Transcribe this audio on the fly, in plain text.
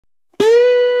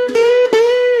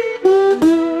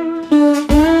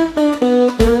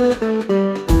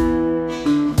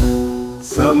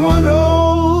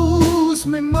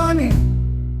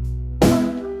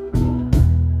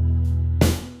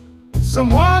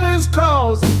Someone is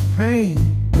causing pain.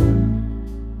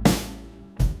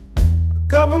 A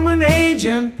government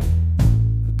agent,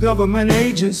 a government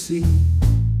agency,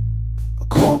 a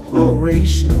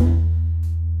corporation.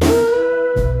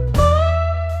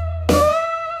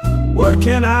 What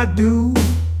can I do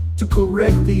to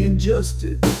correct the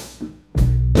injustice?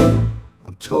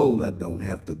 I'm told I don't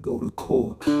have to go to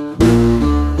court.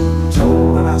 I'm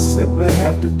told that I simply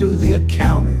have to do the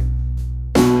accounting,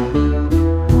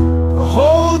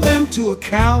 hold them to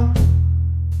account.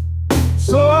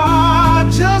 So I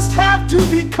just have to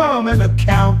become an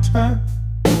accountant.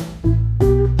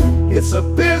 It's a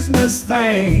business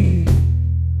thing.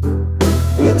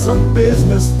 It's a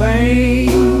business thing.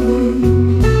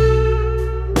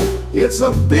 It's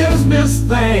a business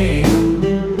thing.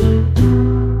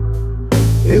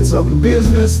 It's a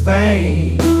business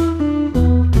thing.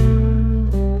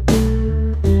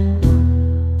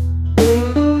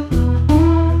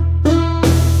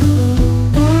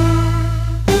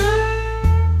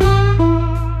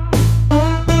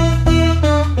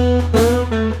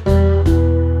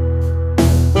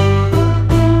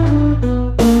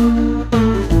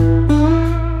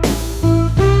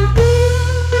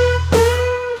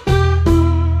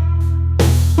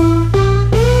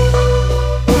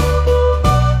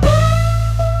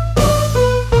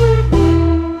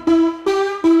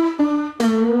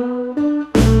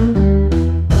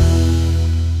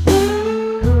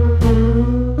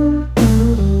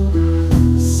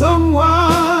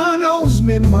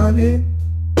 Money.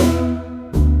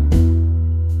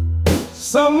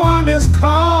 Someone is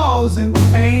causing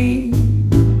pain.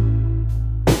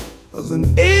 There's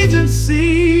an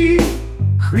agency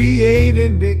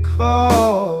created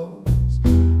because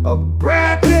of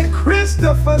Bradley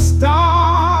Christopher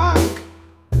Stark.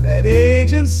 That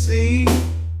agency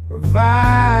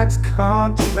provides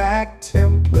contract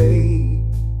template.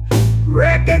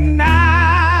 Recognize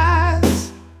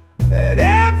that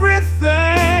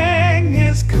everything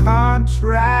is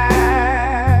contract.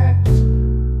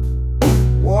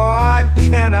 What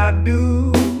can I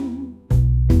do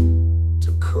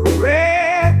to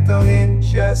correct the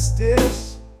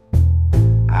injustice?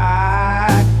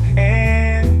 I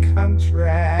can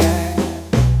contract.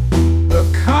 The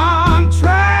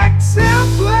contract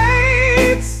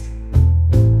templates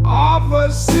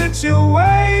offer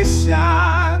situation.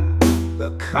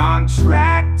 The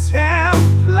contract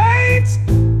templates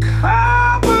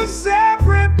covers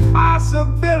every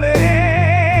possibility.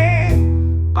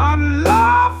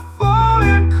 Unlawful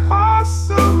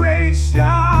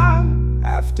incarceration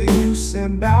after you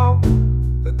send out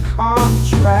the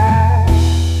contract.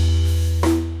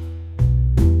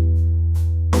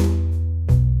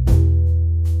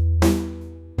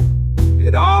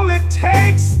 It only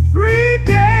takes 3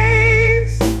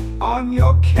 days on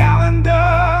your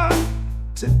calendar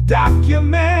to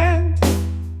document.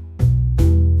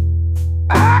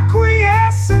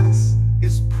 Acquiescence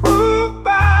is proved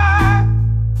by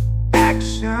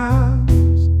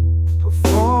actions,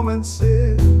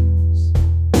 performances,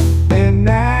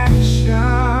 inactions.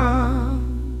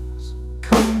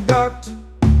 Conduct.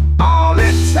 All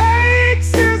it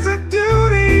takes is a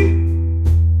duty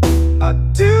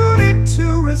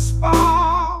to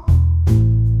respond.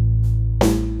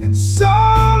 And so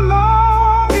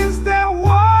long as there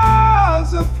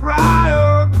was a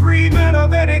prior agreement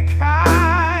of any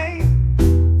kind,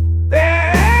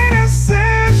 their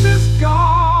innocence is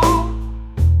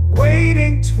gone,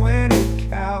 waiting 20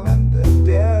 calendar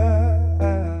days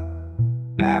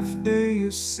after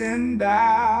you send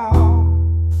out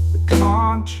the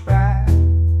contract,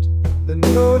 the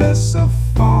notice of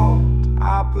fault,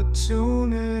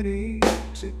 opportunity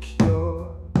to cure.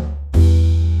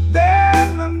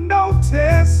 Then the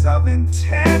notice of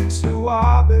intent to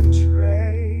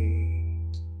arbitrate.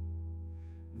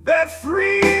 The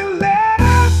 3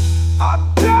 letters are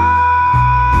done.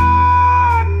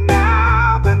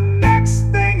 Now the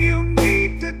next thing you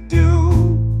need to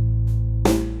do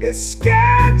is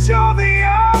schedule the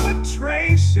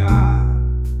arbitration.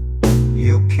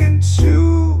 You can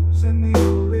choose in the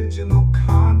original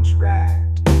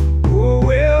contract who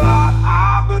will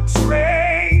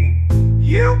arbitrate.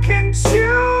 You can choose